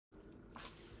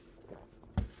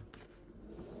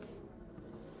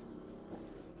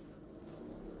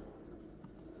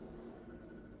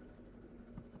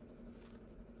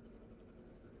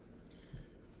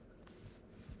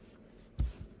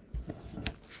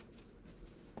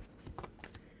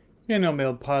En nombre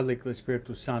del Padre y del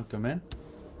Espíritu Santo, amén.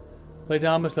 Le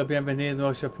damos la bienvenida a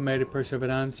nuestra familia de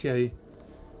perseverancia y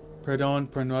perdón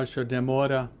por nuestra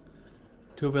demora.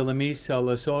 Tuve la misa a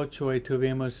las 8 y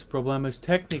tuvimos problemas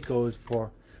técnicos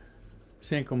por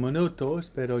 5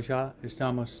 minutos, pero ya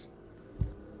estamos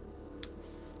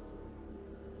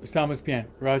bien,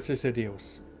 gracias a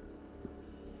Dios.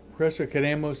 Por eso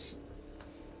queremos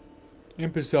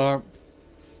empezar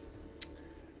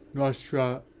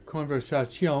nuestra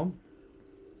conversación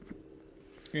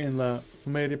en la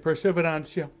familia de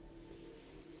perseverancia,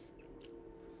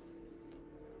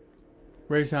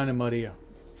 rezando a María.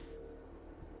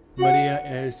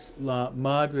 María es la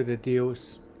Madre de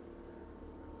Dios.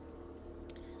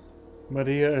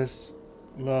 María es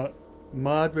la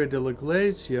Madre de la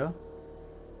Iglesia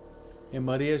y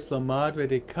María es la Madre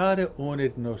de cada uno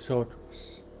de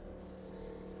nosotros.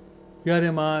 Y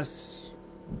además,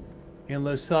 en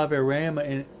la Salve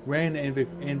Reina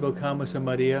invocamos a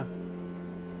María.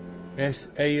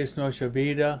 Ella es nuestra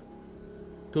vida,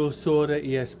 dulzura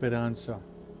y esperanza.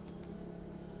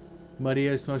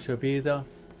 María es nuestra vida,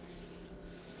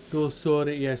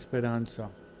 dulzura y esperanza.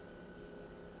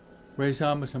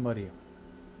 Rezamos a María.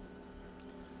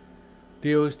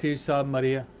 Dios te salve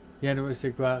María, llena eres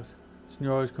de gracia,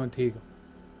 Señor es contigo.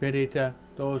 Bendita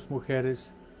todas las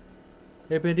mujeres,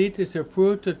 y bendito es el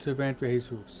fruto de tu vientre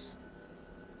Jesús.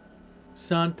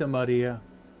 Santa María,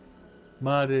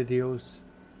 Madre de Dios,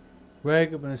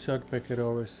 ruega por nosotros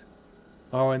pecadores,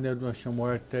 ahora y en nuestra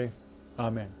muerte.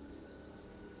 Amén.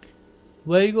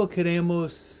 Luego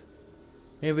queremos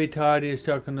invitar a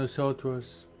estar con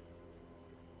nosotros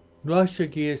nuestra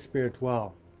guía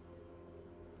espiritual.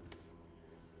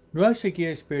 Nuestra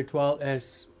guía espiritual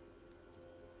es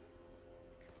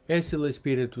el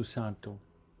Espíritu Santo.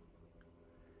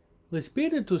 El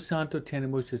Espíritu Santo tiene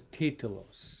muchos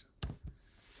títulos.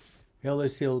 Él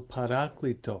es el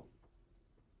Paráclito.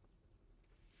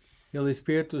 El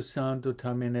Espíritu Santo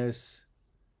también es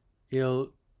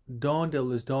el don de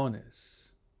los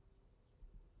dones.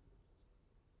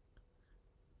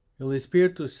 El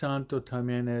Espíritu Santo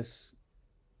también es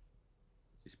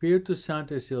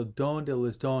el don de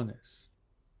los dones.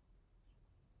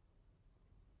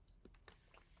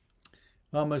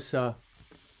 Vamos a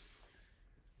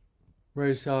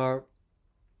rezar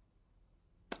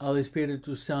al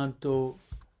Espíritu Santo,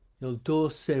 el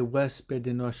dulce huésped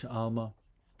de nuestra alma,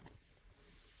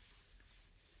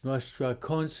 nuestro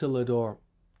consolador,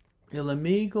 el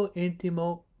amigo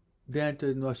íntimo dentro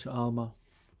de nuestra alma.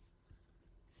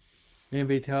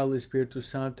 Invitar al Espíritu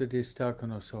Santo de estar con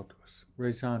nosotros,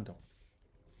 rezando.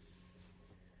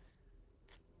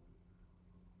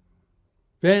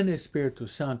 Ven Espíritu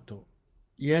Santo,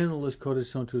 llena los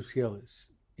corazones tus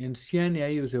fieles, enciende a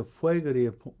ellos el fuego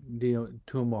de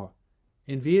tu amor,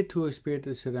 envía tu Espíritu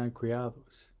y serán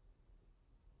criados,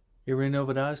 y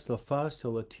renovarás la faz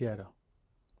de la tierra.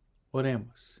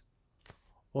 Oremos.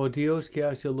 Oh Dios que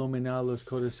has iluminado los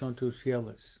corazones tus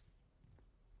fieles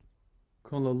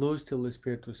con la luz del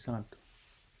Espíritu Santo,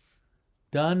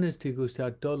 danos de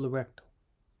gustar todo lo recto,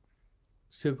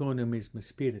 según el mismo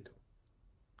Espíritu,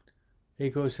 y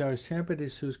gozar siempre de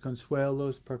sus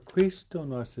consuelos por Cristo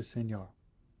nuestro Señor.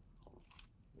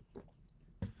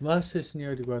 Nuestro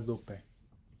Señor de Guadalupe,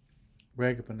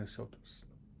 ruega por nosotros.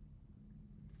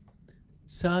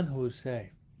 San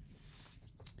José,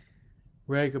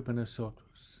 ruega por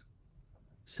nosotros.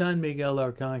 San Miguel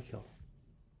Arcángel,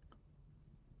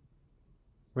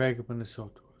 ruega por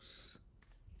nosotros.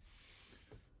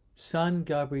 San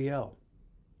Gabriel,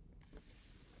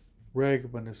 ruega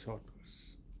por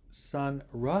nosotros. San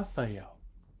Rafael,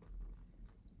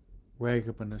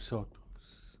 ruega por nosotros.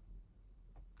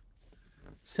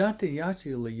 Santa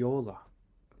Ignacio Loyola,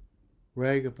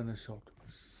 ruega por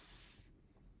nosotros.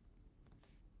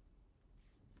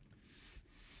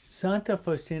 Santa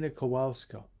Faustina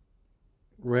Kowalska,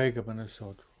 ruega por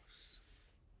nosotros.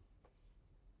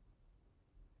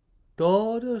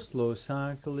 Todos los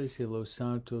ángeles y los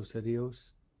santos de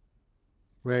Dios,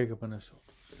 ruega por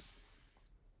nosotros.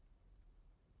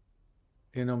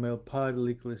 En nombre del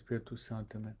Padre y del Espíritu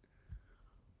Santo. Amén.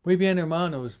 Muy bien,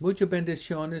 hermanos, muchas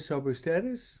bendiciones sobre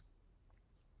ustedes.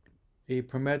 Y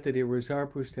prometo de rezar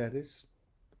por ustedes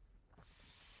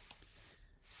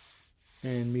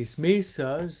en mis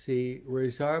misas y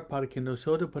rezar para que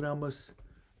nosotros podamos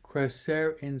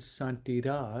crecer en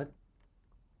santidad.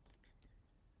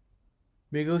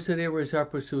 Me gustaría rezar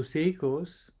por sus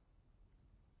hijos,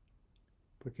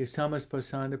 porque estamos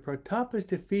pasando por etapas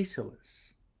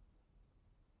difíciles,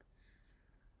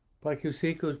 para que sus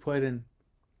hijos puedan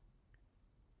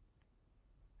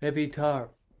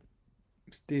evitar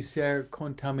de ser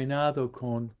contaminados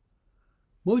con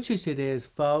muchas ideas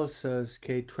falsas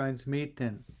que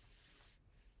transmiten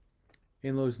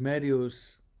en los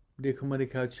medios de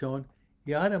comunicación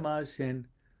y además en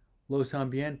los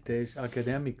ambientes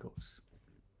académicos.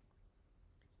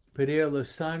 Pedir la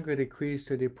sangre de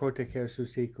Cristo de proteger a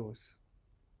sus hijos.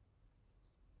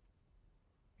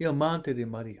 El manto de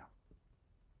María.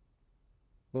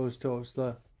 Los dos,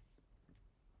 la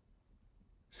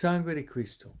sangre de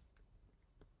Cristo.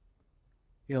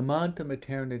 El manto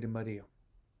materno de María.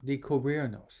 De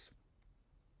cubrirnos.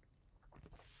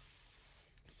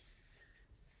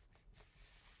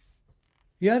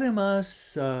 Y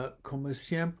además, como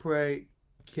siempre,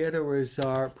 quiero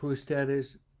rezar por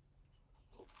ustedes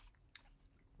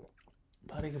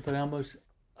para que podamos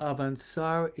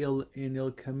avanzar en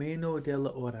el camino de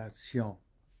la oración.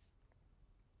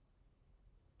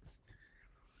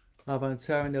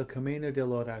 Avanzar en el camino de la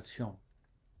oración.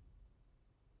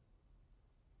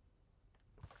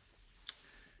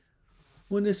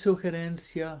 Una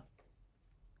sugerencia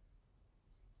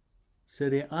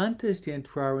sería antes de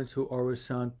entrar en su hora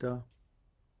santa.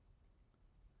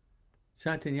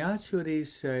 Santo Ignacio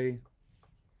dice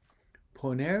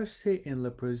ponerse en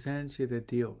la presencia de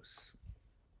Dios.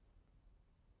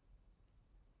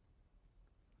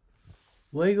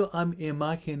 Luego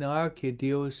imaginar que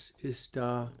Dios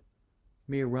está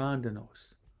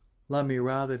mirándonos, la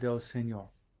mirada del Señor.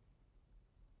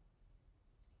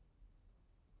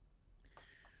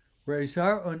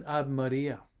 Rezar un Ave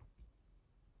María.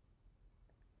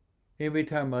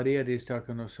 Invitar a María a estar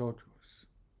con nosotros.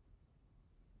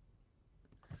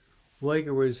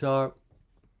 Luego rezar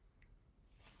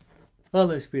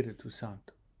al Espíritu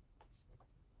Santo.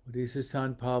 Dice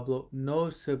San Pablo,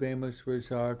 no sabemos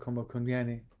rezar como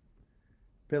conviene,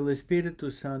 pero el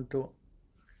Espíritu Santo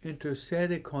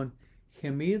intercede con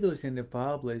gemidos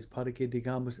inefables para que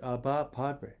digamos, Abba,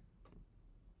 Padre.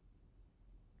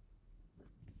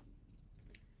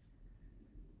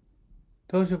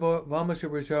 Entonces vamos a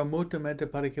rezar mutuamente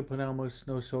para que podamos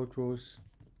nosotros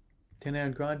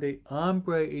tener grande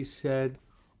hambre y sed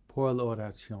por la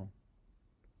oración.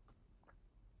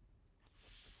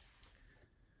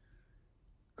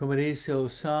 Como dice el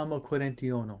Salmo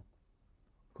 41,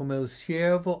 como el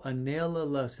siervo anhela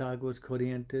las aguas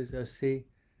corrientes, así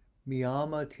mi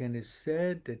alma tiene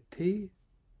sed de ti,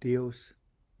 Dios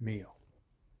mío.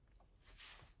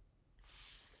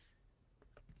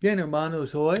 Bien,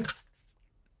 hermanos, hoy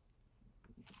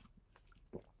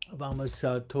vamos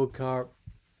a tocar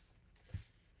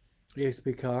y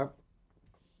explicar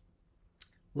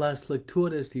las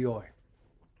lecturas de hoy.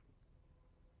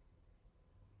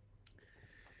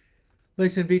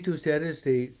 Les invito a ustedes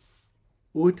de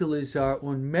utilizar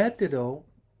un método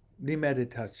de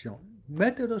meditación.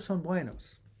 Métodos son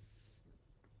buenos.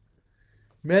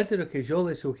 Método que yo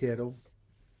les sugiero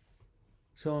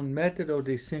son métodos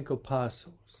de 5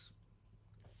 pasos.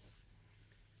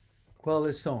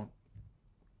 ¿Cuáles son?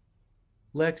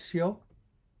 Lección,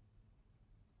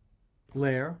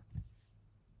 leer,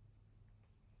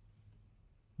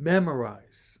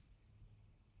 memorize.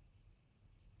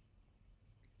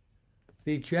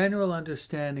 The general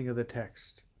understanding of the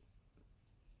text.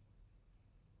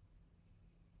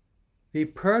 The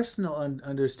personal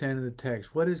understanding of the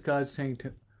text. What is God saying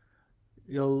to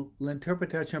la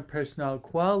interpretación personal?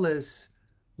 ¿Cuál es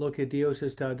lo que Dios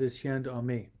está diciendo a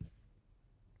mí?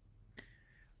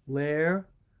 Leer,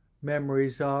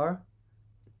 memorizar,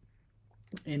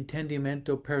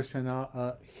 entendimiento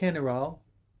personal, general,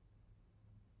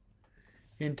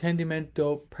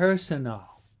 entendimiento personal.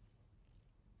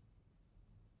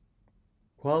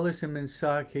 ¿Cuál es el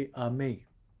mensaje a mí?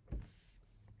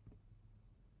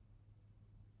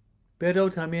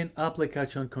 Pero también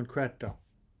aplicación concreta.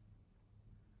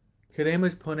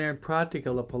 Queremos poner en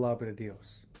práctica la palabra de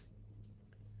Dios.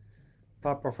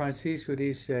 Papa Francisco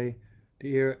dice de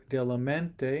ir de la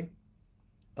mente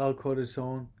al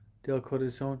corazón, del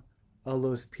corazón a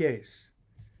los pies,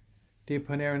 de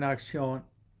poner en acción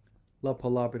la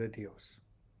palabra de Dios.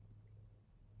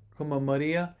 Como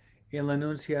María, en la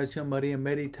Anunciación, María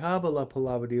meditaba la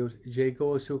palabra de Dios,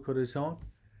 llegó a su corazón.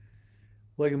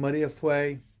 Luego María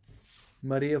fue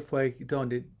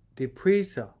donde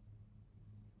deprisa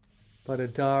para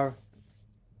dar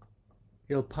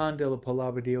el pan de la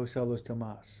palabra de Dios a los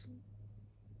demás.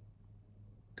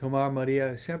 Tomar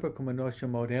María siempre como nuestro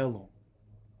modelo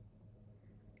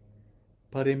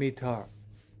para imitar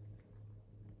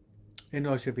en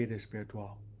nuestra vida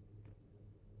espiritual.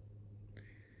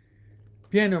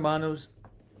 Bien, hermanos,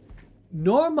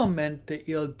 normalmente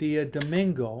el día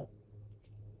domingo,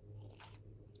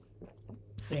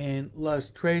 en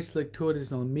las 3 lecturas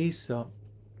de la misa,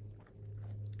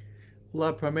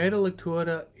 la primera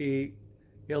lectura y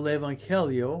el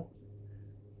Evangelio,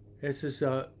 esa es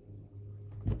la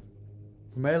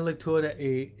primera lectura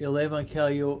y el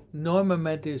Evangelio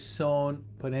normalmente son,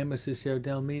 podemos decir,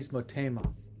 del mismo tema.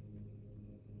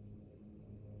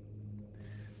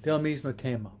 Del mismo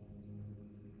tema.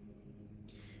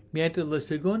 Mientras la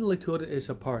segunda lectura es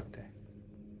aparte.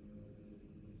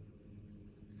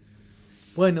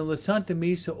 Bueno, la Santa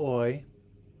Misa hoy,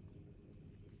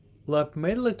 la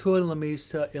primera lectura de la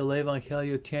misa, el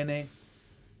Evangelio tiene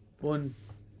un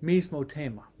mismo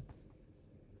tema.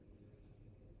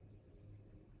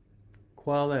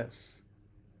 ¿Cuál es?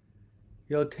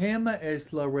 El tema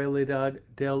es la realidad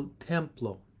del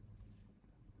templo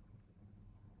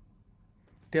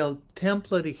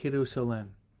de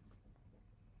Jerusalén.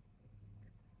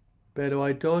 Pero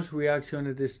hay dos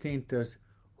reacciones distintas.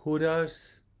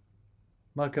 Judas,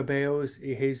 Macabeos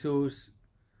y Jesús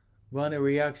van a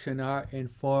reaccionar en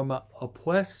forma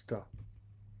opuesta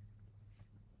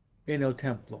en el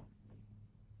templo.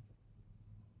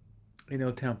 En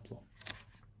el templo.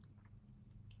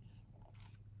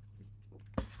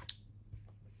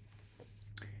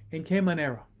 ¿En qué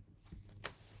manera?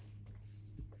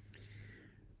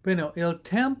 Bueno, el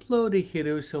templo de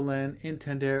Jerusalén,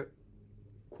 entender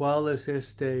cuál es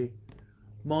este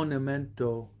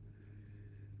monumento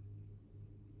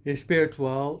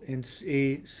espiritual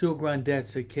y su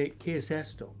grandeza. ¿Qué es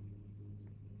esto?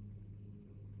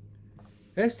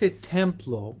 Este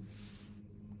templo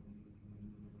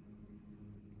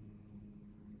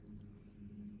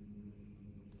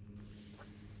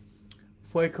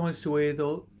fue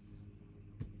construido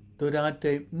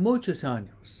durante muchos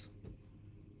años.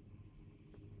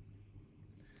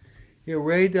 El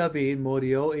rey David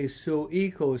murió y su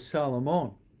hijo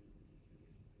Salomón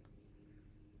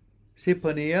se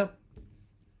ponía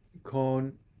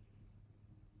con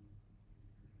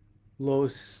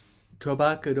los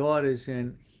trabajadores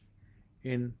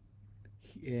entre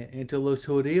los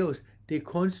judíos de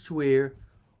construir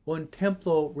un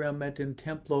templo, realmente un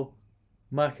templo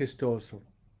majestuoso.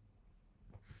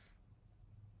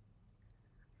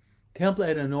 El templo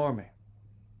era enorme.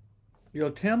 Y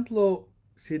el templo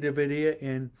se dividía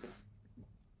en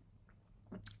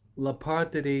la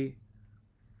parte de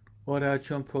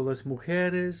oración por las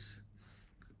mujeres,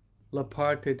 la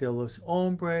parte de los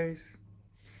hombres.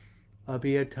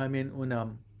 Había también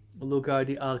un lugar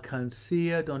de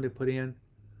alcancía donde podían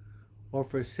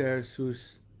ofrecer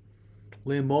sus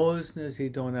limosnas y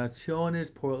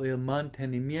donaciones por el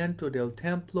mantenimiento del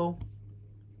templo.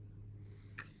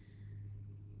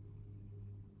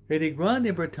 Y de gran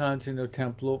importancia en el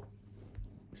templo,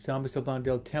 estamos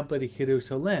hablando del templo de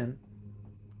Jerusalén,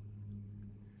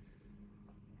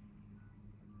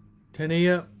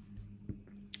 tenía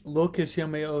lo que se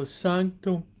llama el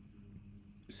Sanctum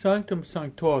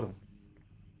Sanctorum,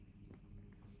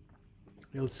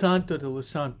 el Santo de los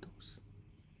Santos.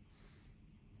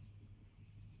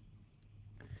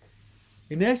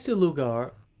 En este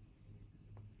lugar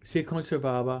se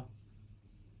conservaba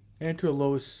entre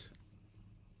los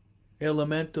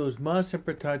elementos más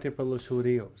importantes para los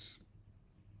judíos.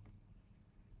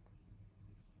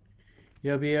 Y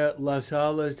había las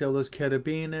alas de los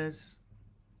querubines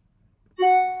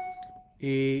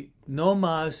y no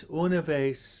más una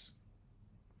vez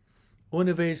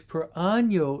por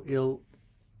año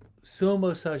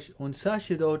un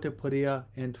sacerdote podía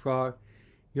entrar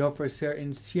y ofrecer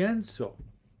incienso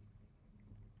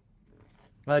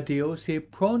a Dios y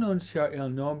pronunciar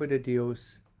el nombre de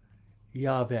Dios,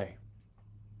 Yahvé.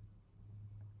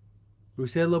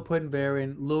 Ustedes lo pueden ver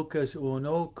en Lucas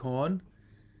 1 con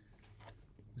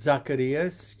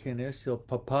Zacarías, quien es el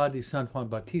papá de San Juan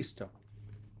Bautista.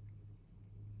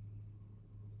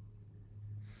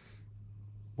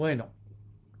 Bueno,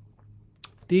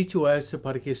 dicho eso,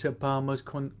 para que sepamos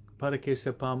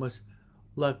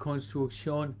la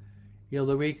construcción y el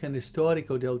origen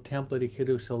histórico del Templo de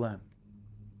Jerusalén.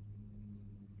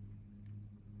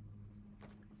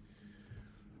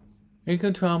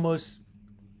 Encontramos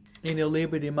en el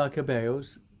libro de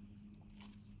Macabeos,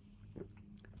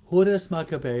 Judas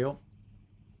Macabeo,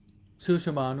 sus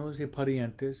hermanos y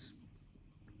parientes,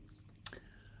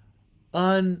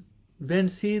 han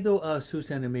vencido a sus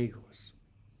enemigos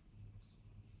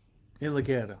en la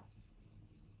guerra.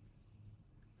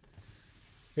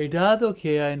 Y dado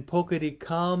que hay un poco de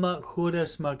calma,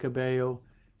 Judas Macabeo,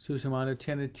 sus hermanos,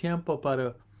 tienen tiempo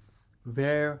para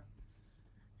ver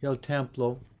el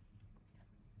templo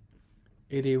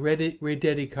y de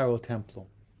rededicar el templo.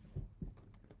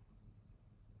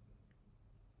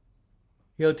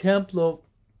 Y el templo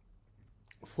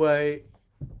fue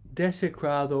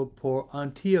desecrado por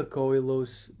Antíoco y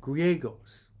los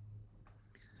griegos.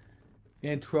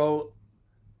 Entró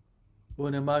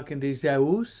una imagen de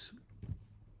Zeus.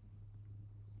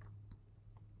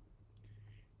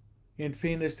 En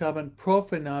fin, estaban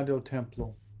profanando el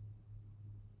templo.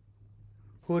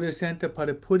 Judas entra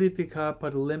para purificar,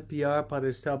 para limpiar, para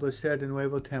establecer de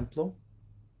nuevo el templo,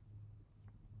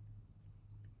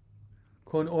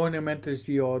 con ornamentos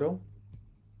de oro.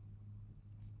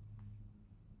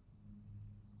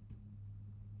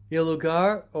 El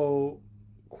lugar o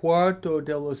cuarto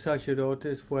de los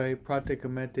sacerdotes fue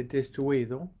prácticamente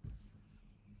destruido.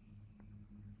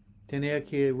 Tenía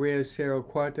que rehacer el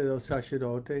cuarto del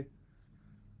sacerdote,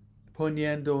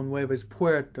 poniendo nuevas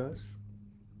puertas.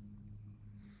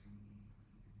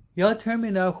 Y al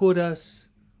terminar Judas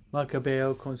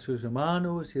Macabeo con sus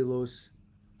hermanos y los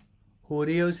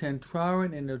judíos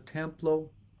entraron en el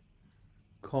templo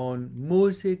con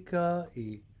música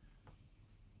y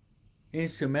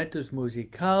instrumentos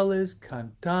musicales,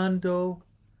 cantando,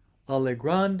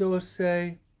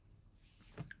 alegrándose,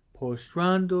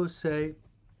 postrándose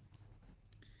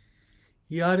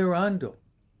y adorando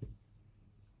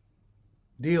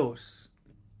Dios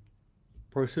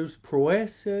por sus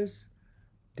proezas,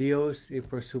 Dios y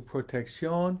por su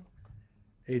protección,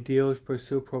 y Dios por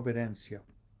su providencia.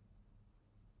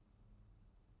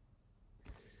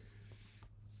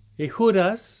 Y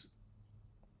Judas,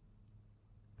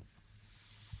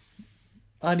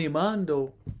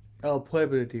 animando al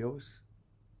pueblo de Dios,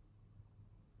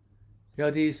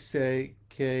 ya dice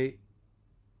que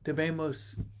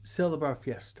debemos celebrar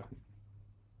fiesta.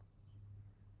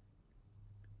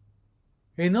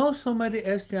 Y no solamente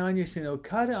este año, sino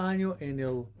cada año en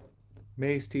el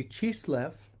mes de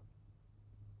Chislev,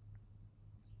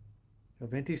 el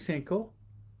 25,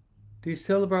 de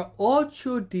celebrar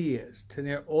 8 días,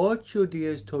 tener 8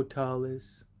 días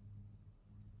totales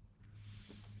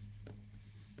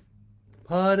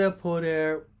para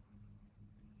poder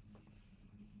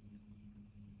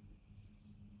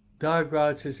dar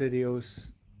gracias a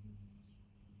Dios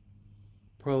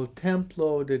por el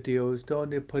templo de Dios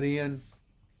donde podían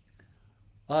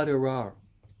adorar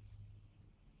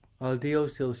al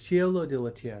Dios del cielo y de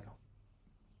la tierra.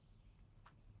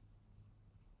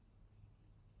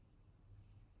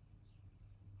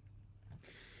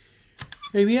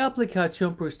 En mi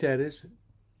aplicación para ustedes,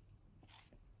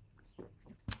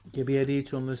 que había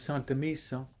dicho en la Santa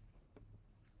Misa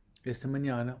esta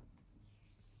mañana,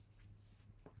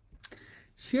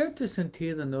 cierto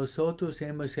sentido nosotros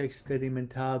hemos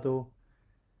experimentado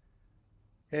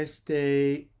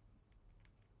este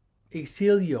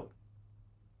exilio,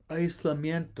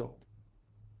 aislamiento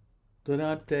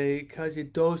durante casi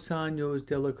 2 años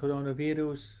del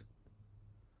coronavirus,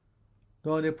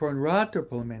 donde por un rato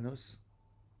por lo menos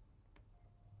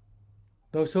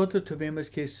nosotros tuvimos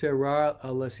que cerrar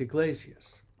a las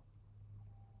iglesias.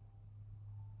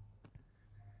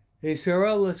 Y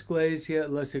cerrar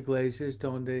las iglesias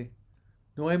donde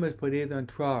no hemos podido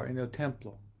entrar en el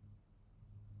templo.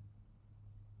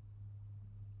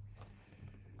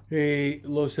 Y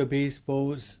los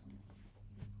obispos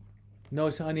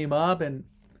nos animaban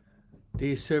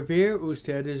de servir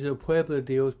ustedes al pueblo de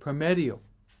Dios por medio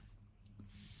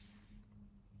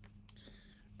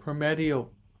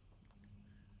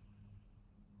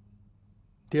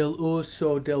del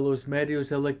uso de los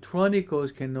medios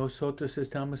electrónicos que nosotros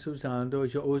estamos usando.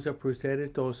 Yo uso para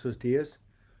ustedes todos los días.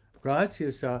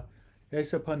 Gracias a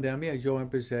esa pandemia yo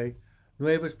empecé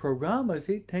nuevos programas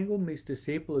y tengo mis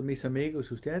discípulos, mis amigos,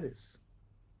 ustedes.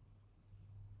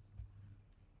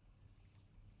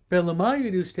 Pero la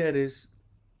mayoría de ustedes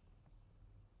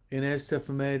en esta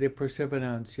familia de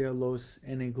perseverancia, los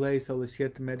en inglés a las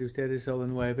 7 media, ustedes a las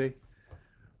 9,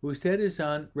 ustedes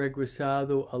han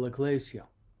regresado a la iglesia,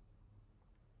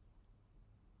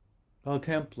 al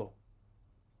templo.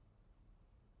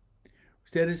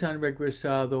 Ustedes han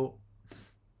regresado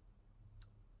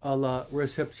a la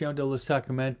recepción de los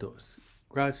sacramentos.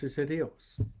 Gracias a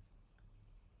Dios.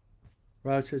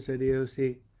 Gracias a Dios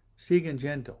y siguen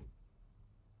yendo.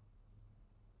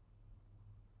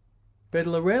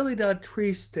 Pero la realidad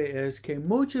triste es que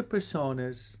muchas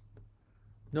personas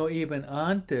no iban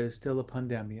antes de la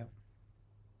pandemia.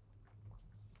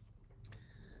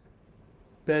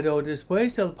 Pero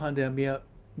después de la pandemia,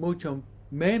 mucho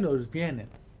menos vienen.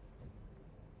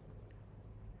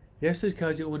 Y esto es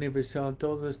casi universal en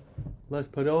todas las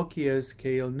parroquias,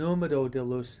 que el número de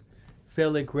los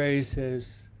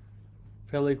feligreses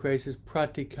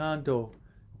practicando,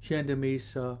 yendo a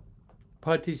misa,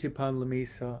 participando en la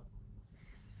misa,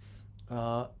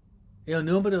 el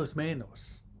número es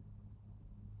menos.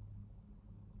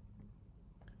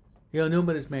 y el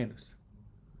número es menos.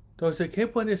 Entonces, ¿qué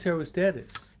pueden hacer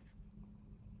ustedes?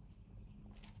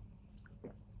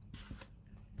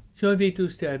 Yo invito a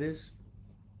ustedes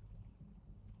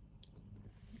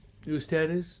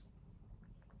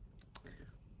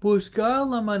buscar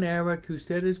la manera que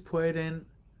ustedes pueden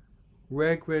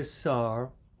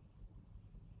regresar.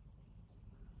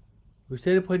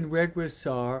 Ustedes pueden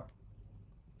regresar,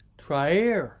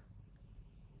 traer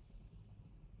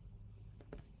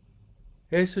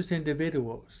esos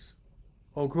individuos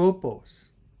o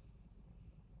grupos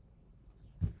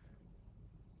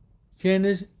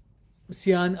quienes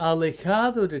se han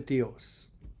alejado de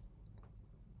Dios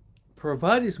por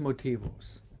varios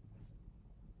motivos.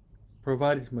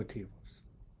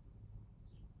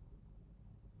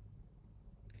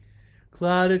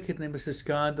 Claro que tenemos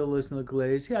escándalos en la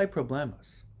iglesia, hay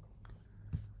problemas.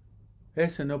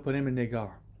 Eso no podemos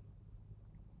negar.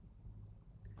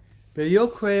 Pero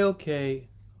yo creo que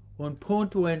un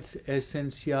punto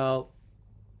esencial,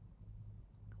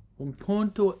 un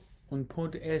punto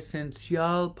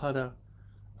esencial para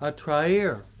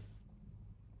atraer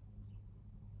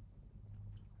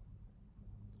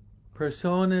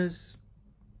personas,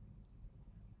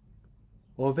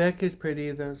 ovejas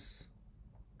perdidas,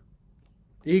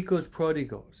 hijos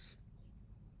pródigos,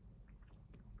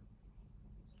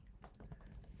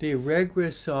 de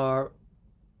regresar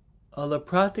a la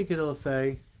práctica de la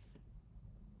fe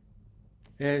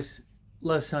es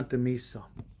la Santa Misa.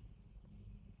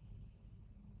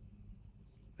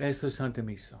 Es la Santa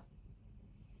Misa.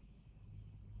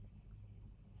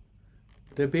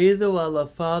 Debido a la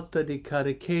falta de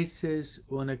catequesis,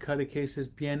 una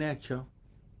catequesis bien hecha,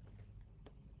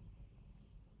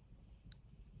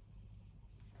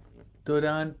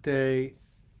 durante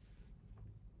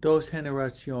 2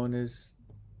 generaciones,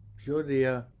 yo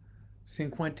diría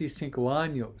 55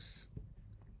 años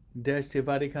desde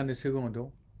Vaticano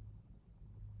II,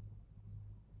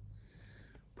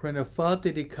 por una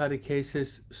falta de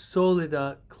catequesis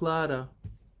sólida, clara,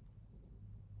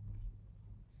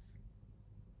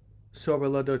 sobre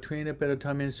la doctrina, pero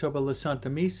también sobre la Santa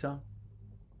Misa.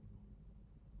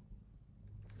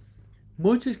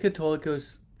 Muchos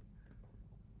católicos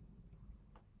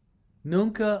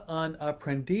nunca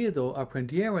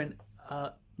aprendieron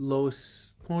a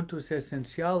los puntos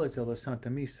esenciales de la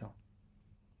Santa Misa.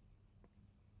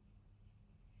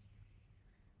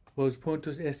 Los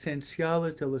puntos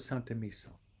esenciales de la Santa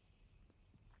Misa.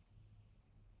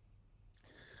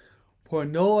 Por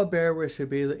no haber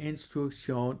recibido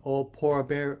instrucción o por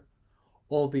haber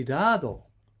olvidado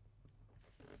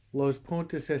los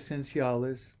puntos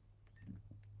esenciales,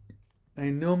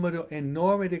 un número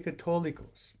enorme de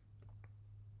católicos,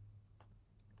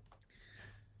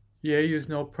 y ellos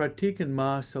no practican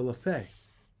más la fe.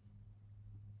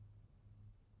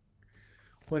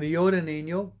 Cuando yo era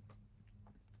niño,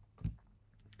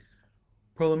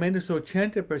 por lo menos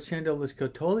 80% de los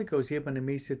católicos iban a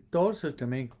misa todos los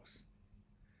domingos.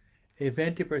 Y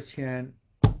 20%,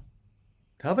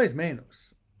 tal vez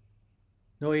menos,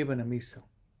 no iban a misa.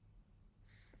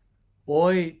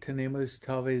 Hoy tenemos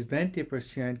tal vez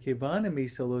 20% que van a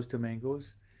misa los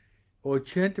domingos,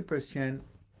 80%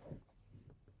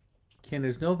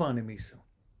 quienes no van a misa.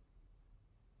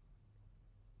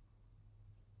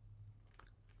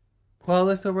 ¿Cuál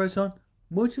es la razón?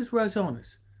 Muchas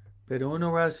razones, pero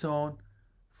una razón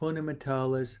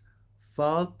fundamental es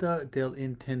falta del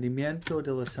entendimiento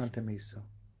de la Santa Misa.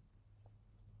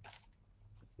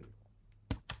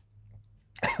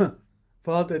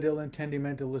 Falta del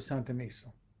entendimiento de la Santa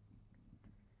Misa.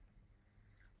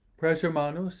 Pues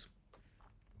hermanos,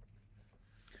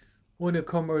 una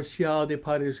comercial de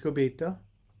Padre Escobita,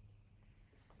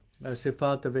 hace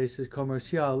falta a veces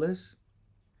comerciales,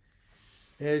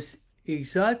 es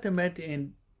exactamente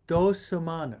en 2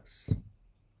 semanas.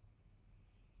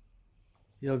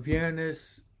 El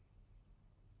viernes,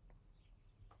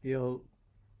 el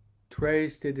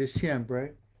 3 de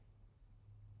diciembre,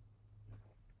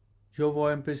 yo voy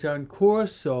a empezar un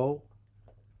curso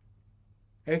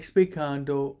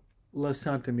explicando la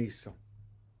Santa Misa.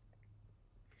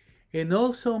 Y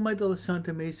no solamente la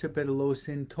Santa Misa, pero los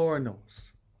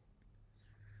entornos.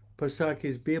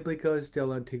 Pasajes bíblicos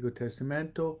del Antiguo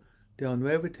Testamento, del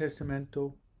Nuevo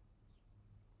Testamento,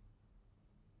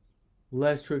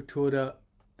 la estructura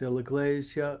de la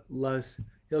iglesia,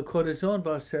 el corazón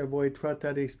va a ser, voy a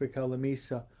tratar de explicar la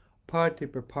misa parte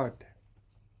por parte.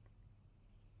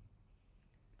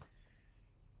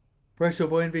 Por eso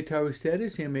voy a invitar a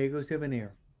ustedes y amigos de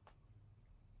venir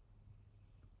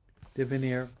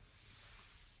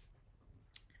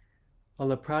a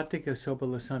la práctica sobre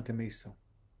la Santa Misa.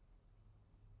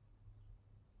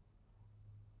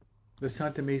 La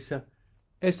Santa Misa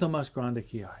es lo más grande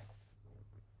que hay.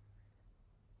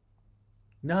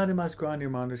 Nada más grande,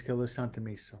 hermanos, que la Santa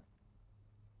Misa.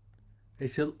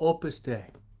 Es el Opus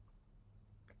Dei,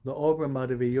 la obra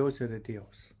maravillosa de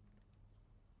Dios.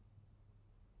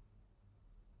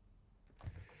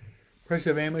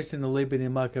 Perseveremos en el libro de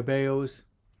Macabeos,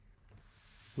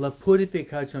 la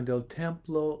purificación del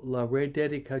templo, la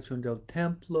rededicación del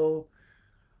templo,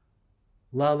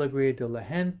 la alegría de la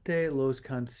gente, las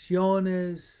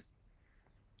canciones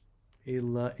y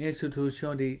la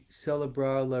institución de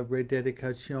celebrar la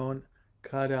rededicación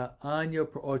cada año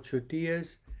por 8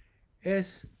 días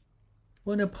es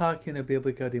una página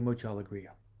bíblica de mucha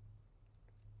alegría.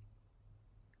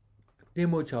 De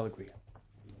mucha alegría.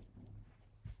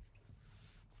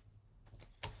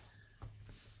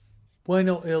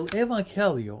 Bueno, el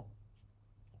Evangelio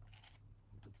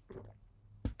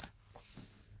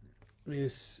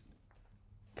es,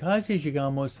 casi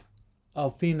llegamos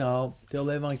al final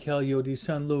del Evangelio de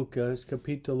San Lucas,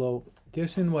 capítulo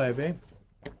 19,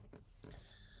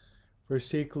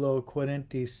 versículo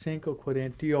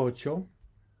 45-48.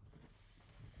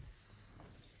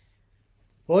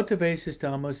 Otra vez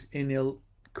estamos en el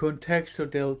contexto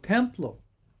del templo.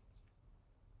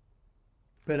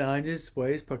 Pero años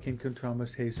después, porque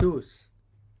encontramos a Jesús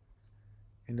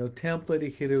en el templo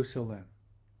de Jerusalén.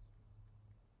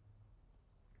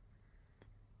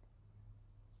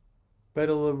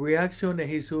 Pero la reacción de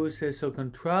Jesús es el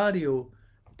contrario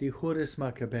de Judas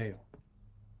Macabeo.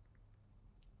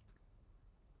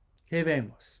 ¿Qué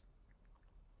vemos?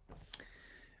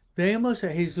 Vemos a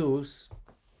Jesús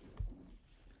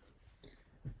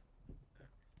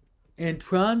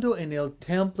entrando en el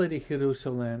templo de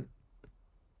Jerusalén.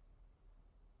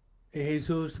 Y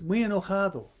Jesús muy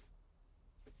enojado.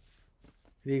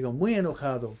 Digo, muy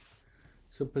enojado.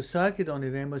 Es el pasaje donde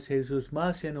vemos a Jesús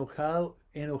más enojado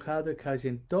casi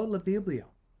en toda la Biblia.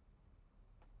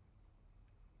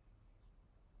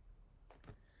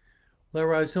 La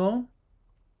razón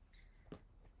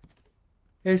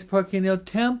es porque en el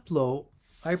templo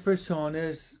hay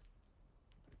personas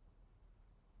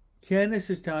quienes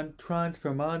están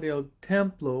transformando el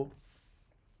templo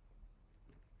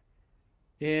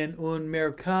en un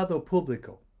mercado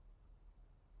público.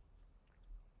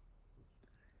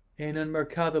 En un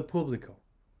mercado público.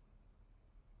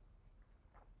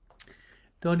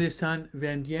 Donde están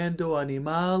vendiendo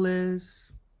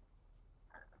animales,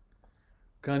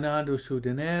 ganando su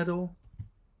dinero.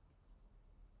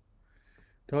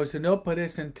 Entonces no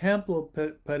parece un templo,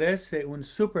 parece un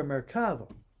supermercado.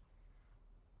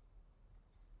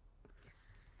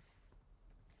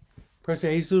 Pues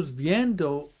Jesús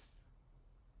viendo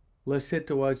la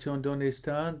situación donde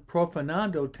están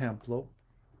profanando el templo,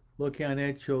 lo que han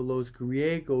hecho los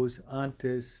griegos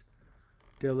antes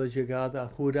de la llegada a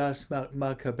Judas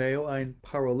Macabeo, hay un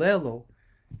paralelo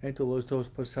entre los dos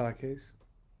pasajes.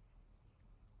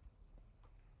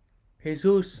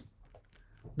 Jesús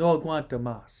no aguanta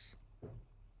más.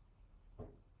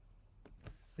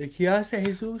 ¿Y qué hace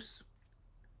Jesús?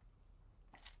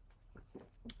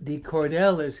 De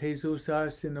cordeles Jesús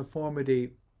hace en la forma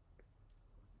de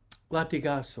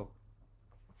latigazo.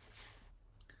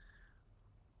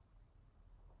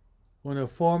 Una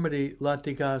forma de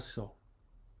latigazo.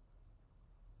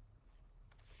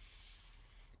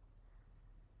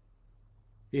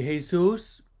 Y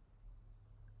Jesús,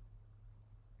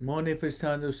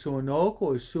 manifestando su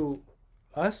enojo y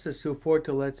hasta su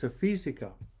fortaleza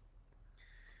física,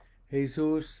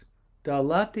 Jesús da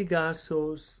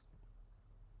latigazos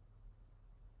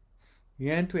y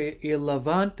entra y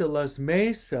levanta las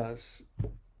mesas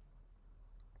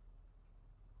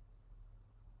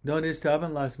donde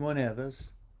estaban las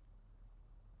monedas,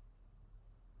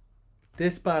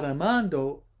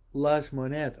 desparramando las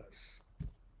monedas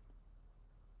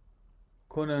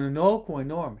con un enojo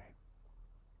enorme.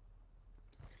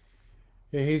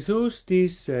 Y Jesús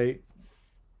dice,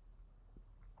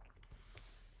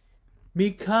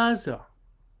 mi casa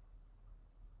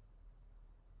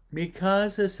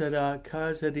será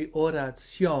casa de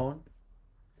oración,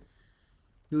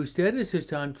 y ustedes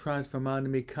están transformando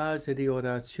mi casa de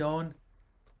oración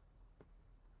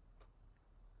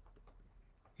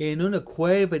en una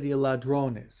cueva de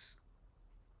ladrones.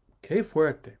 ¡Qué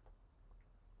fuerte!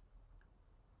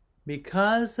 Mi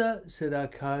casa será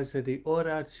casa de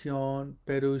oración,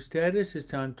 pero ustedes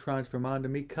están transformando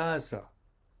mi casa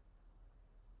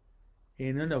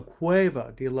en una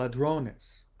cueva de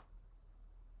ladrones.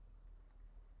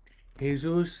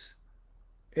 Jesús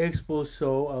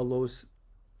expulsó a los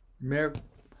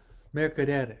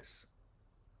mercaderes.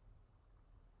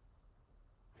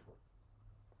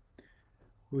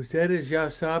 Ustedes ya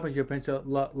saben, yo pienso,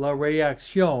 la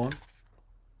reacción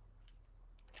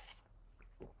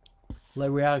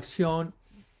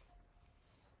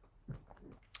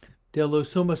de los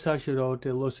sumos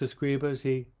sacerdotes, los escribas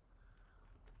y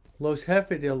los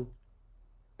jefes del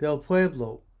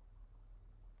pueblo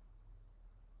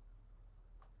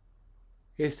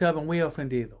estaban muy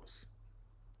ofendidos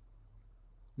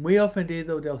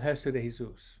del gesto de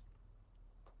Jesús.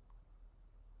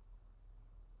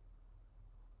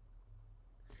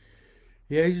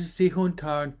 Y ellos se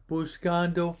juntaron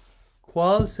buscando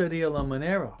cuál sería la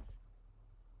manera,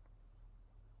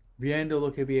 viendo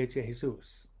lo que había hecho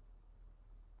Jesús.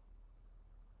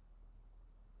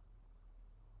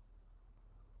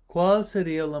 ¿Cuál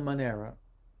sería la manera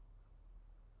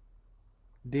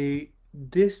de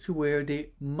destruir,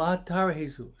 de matar a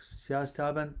Jesús? Ya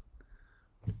estaban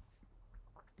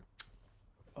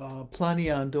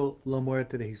planeando la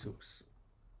muerte de Jesús.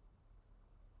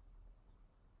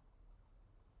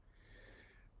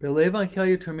 Pero el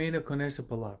Evangelio termina con esas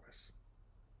palabras.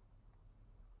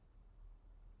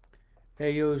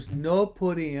 Ellos no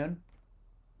podían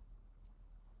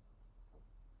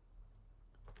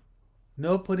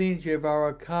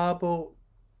llevar a cabo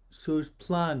sus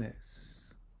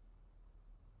planes,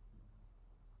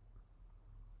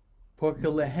 porque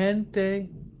la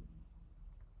gente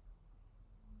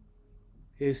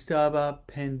estaba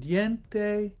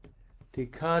pendiente de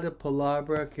cada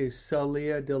palabra que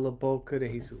salía de la boca de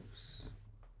Jesús.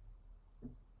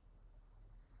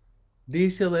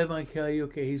 Dice el Evangelio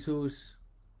que Jesús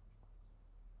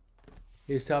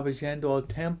estaba yendo al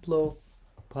templo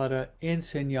para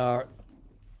enseñar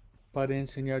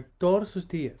todos los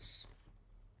días.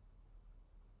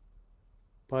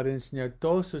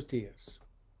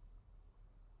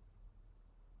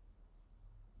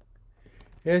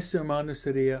 Esto, hermano,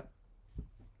 sería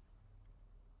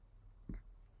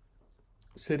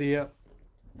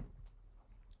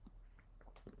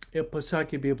el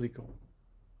pasaje bíblico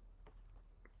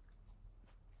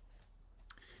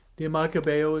de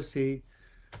Macabeos y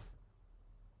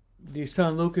de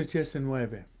San Lucas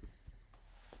 19.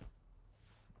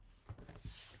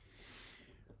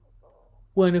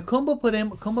 Bueno, ¿cómo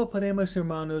podemos,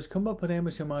 hermanos,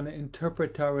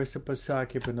 interpretar este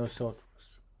pasaje para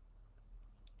nosotros?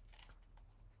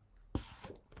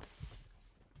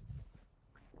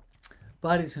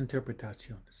 Varias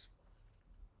interpretaciones.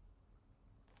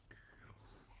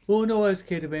 Uno es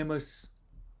que debemos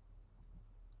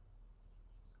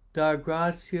dar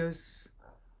gracias,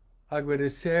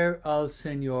 agradecer al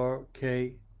Señor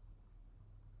que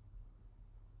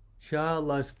ya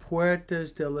las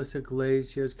puertas de las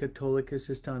iglesias católicas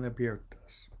están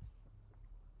abiertas.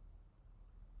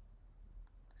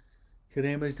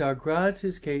 Queremos dar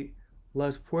gracias que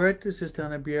las puertas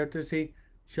están abiertas y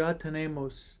ya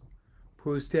tenemos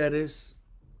por ustedes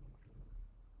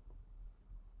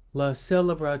la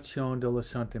celebración de la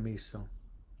Santa Misa.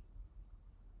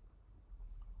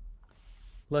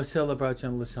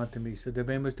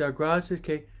 Debemos dar gracias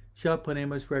que ya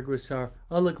podemos regresar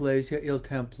a la iglesia y al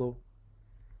templo,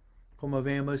 como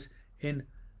vemos en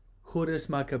Judas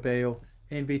Macabeo,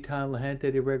 invitar a la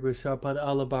gente de regresar para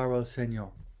alabar al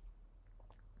Señor.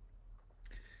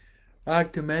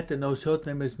 Actualmente nosotros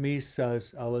tenemos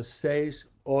misas a las 6,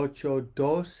 8,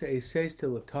 12 y 6 de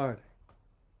la tarde.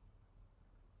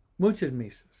 Muchas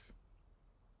misas.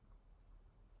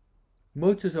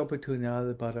 Muchas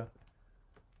oportunidades para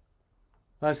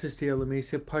asistir a la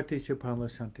misa y participar en la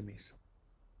Santa Misa.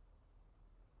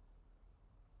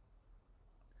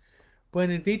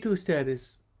 Bueno, invito a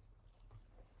ustedes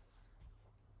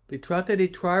de tratar de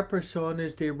traer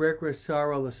personas de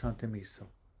regresar a la Santa Misa.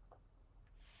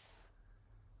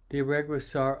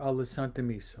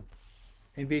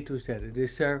 Invito a ustedes de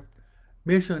ser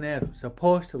misioneros,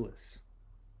 apóstoles.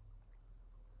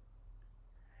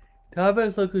 Tal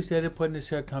vez lo que ustedes pueden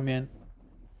hacer también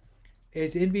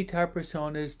es invitar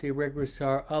personas de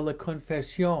regresar a la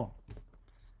confesión.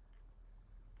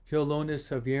 Yo lunes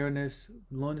a viernes,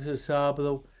 lunes a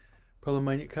sábado, por la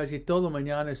mañana, casi toda la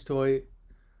mañana estoy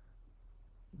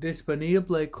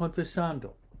disponible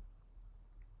confesando.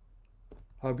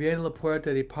 Abriendo la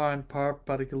puerta de par en par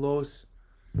para que los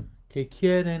que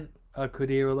quieren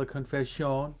acudir a la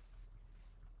confesión,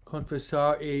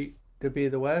 confesar y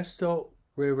debido a esto,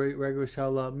 regresar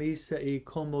a la misa y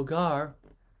comulgar,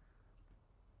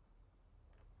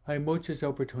 hay muchas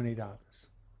oportunidades.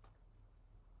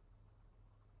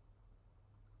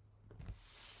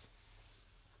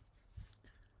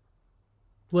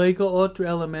 Luego otro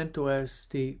elemento es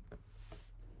de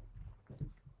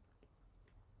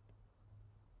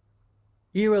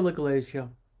ir a la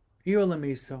iglesia, ir a la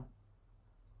misa,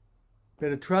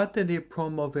 pero traten de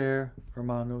promover,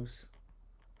 hermanos.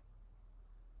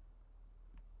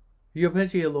 Yo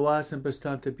pienso que lo hacen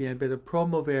bastante bien, pero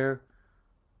promover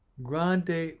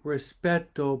grande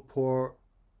respeto por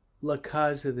la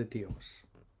casa de Dios.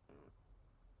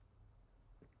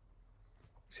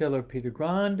 Se lo repito,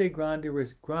 grande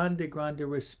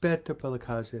respeto por la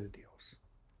casa de Dios.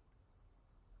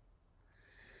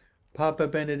 Papa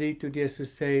Benedicto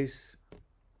XVI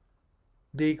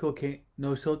dijo que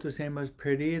nosotros hemos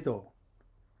perdido,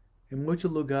 en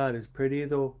muchos lugares,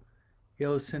 perdido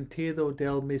el sentido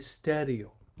del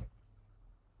misterio,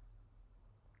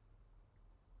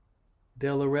 de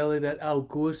la realidad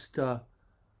augusta,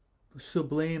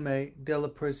 sublime, de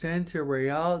la presencia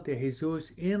real de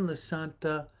Jesús en la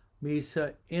Santa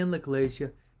Misa, en la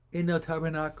iglesia, en el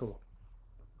tabernáculo.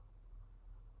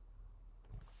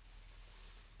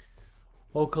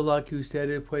 Ojalá que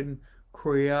ustedes puedan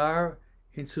crear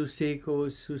en sus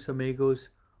hijos, sus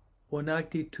amigos, una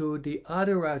actitud de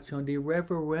adoración, de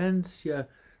reverencia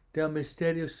del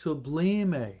misterio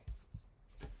sublime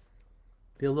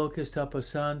de lo que está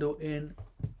pasando en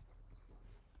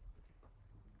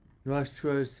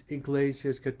nuestras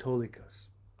iglesias católicas.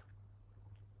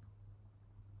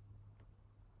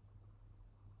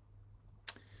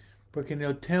 Porque en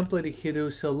el templo de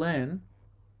Jerusalén,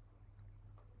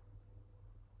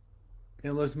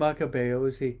 en los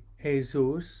Macabeos y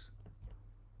Jesús,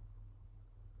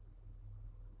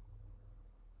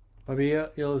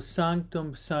 había el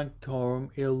Sanctum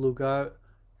Sanctorum, el lugar,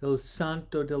 el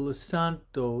santo de los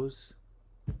santos,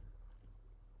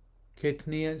 que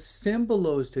tenían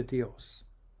símbolos de Dios.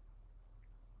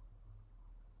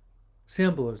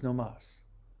 Símbolos no más.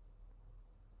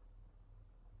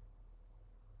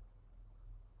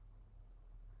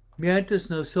 Mientras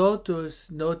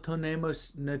nosotros no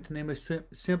tenemos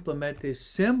simplemente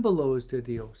símbolos de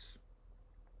Dios.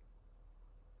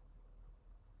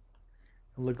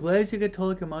 En la Iglesia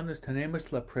Católica, hermanos,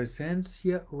 tenemos la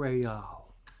presencia real.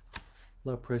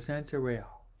 La presencia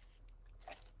real.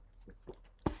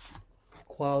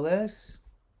 ¿Cuál es?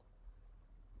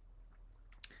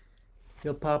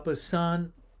 El Papa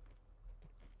San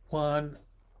Juan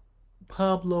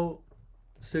Pablo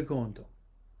II,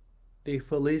 de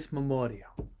feliz memoria,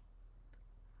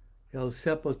 el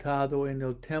sepultado en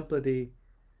el templo de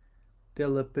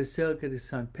la Basílica de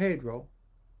San Pedro.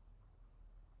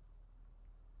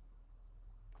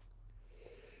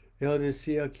 Él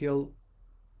decía que el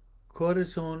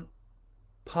corazón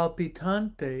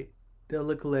palpitante de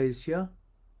la iglesia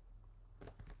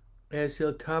es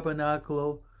el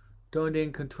tabernáculo donde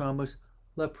encontramos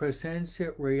la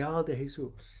presencia real de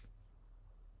Jesús.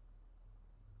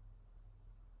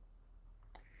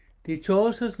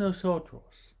 Dichosos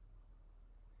nosotros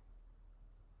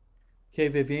que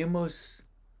vivimos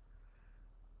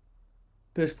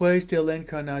después de la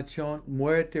encarnación,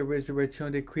 muerte y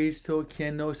resurrección de Cristo,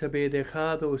 quien nos había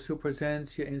dejado su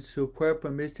presencia en su cuerpo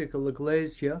místico, la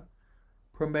iglesia,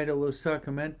 por medio de los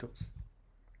sacramentos.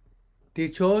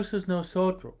 Dichosos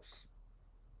nosotros.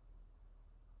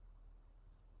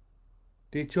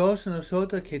 Dichosos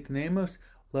nosotros que tenemos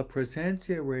la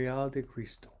presencia real de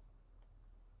Cristo.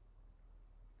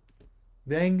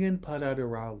 Vengan para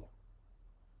adorarlo.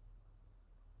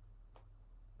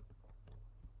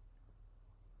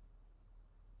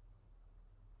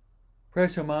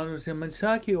 Pues hermanos, el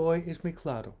mensaje hoy es muy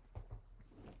claro.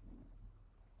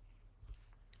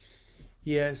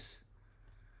 Y es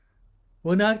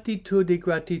una actitud de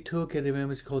gratitud que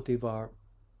debemos cultivar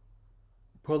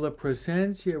por la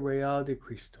presencia real de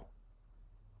Cristo.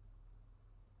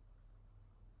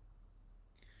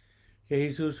 Que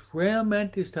Jesús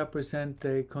realmente está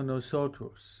presente con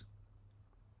nosotros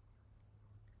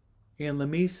en la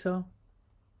misa,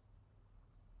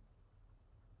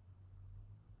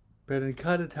 pero en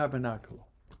cada tabernáculo.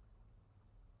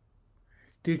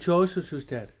 Dichosos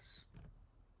ustedes.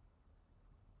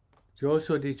 Yo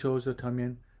soy dichoso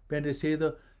también,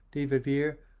 bendecido de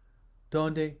vivir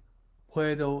donde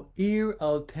puedo ir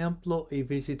al templo y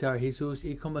visitar a Jesús,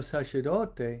 y como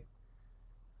sacerdote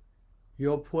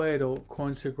yo puedo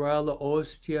consagrar la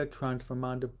hostia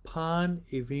transformando pan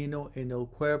y vino en el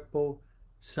cuerpo,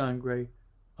 sangre,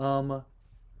 alma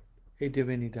y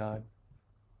divinidad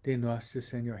de nuestro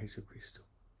Señor Jesucristo.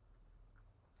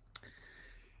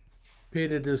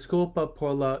 Pido disculpa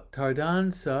por la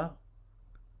tardanza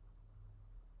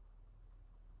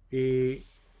y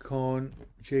con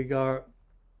llegar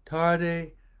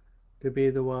tarde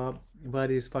debido a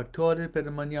varios factores,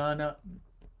 pero mañana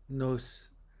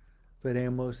nos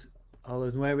veremos a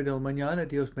las 9 de la mañana,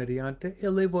 Dios mediante, y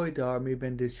le voy a dar mi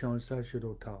bendición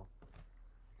sacerdotal.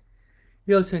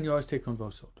 Y el Señor esté con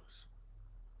vosotros.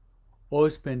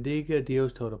 Os bendiga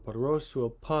Dios Todopoderoso,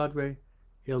 el Padre,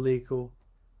 el Hijo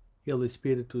y el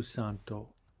Espíritu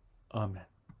Santo. Amén.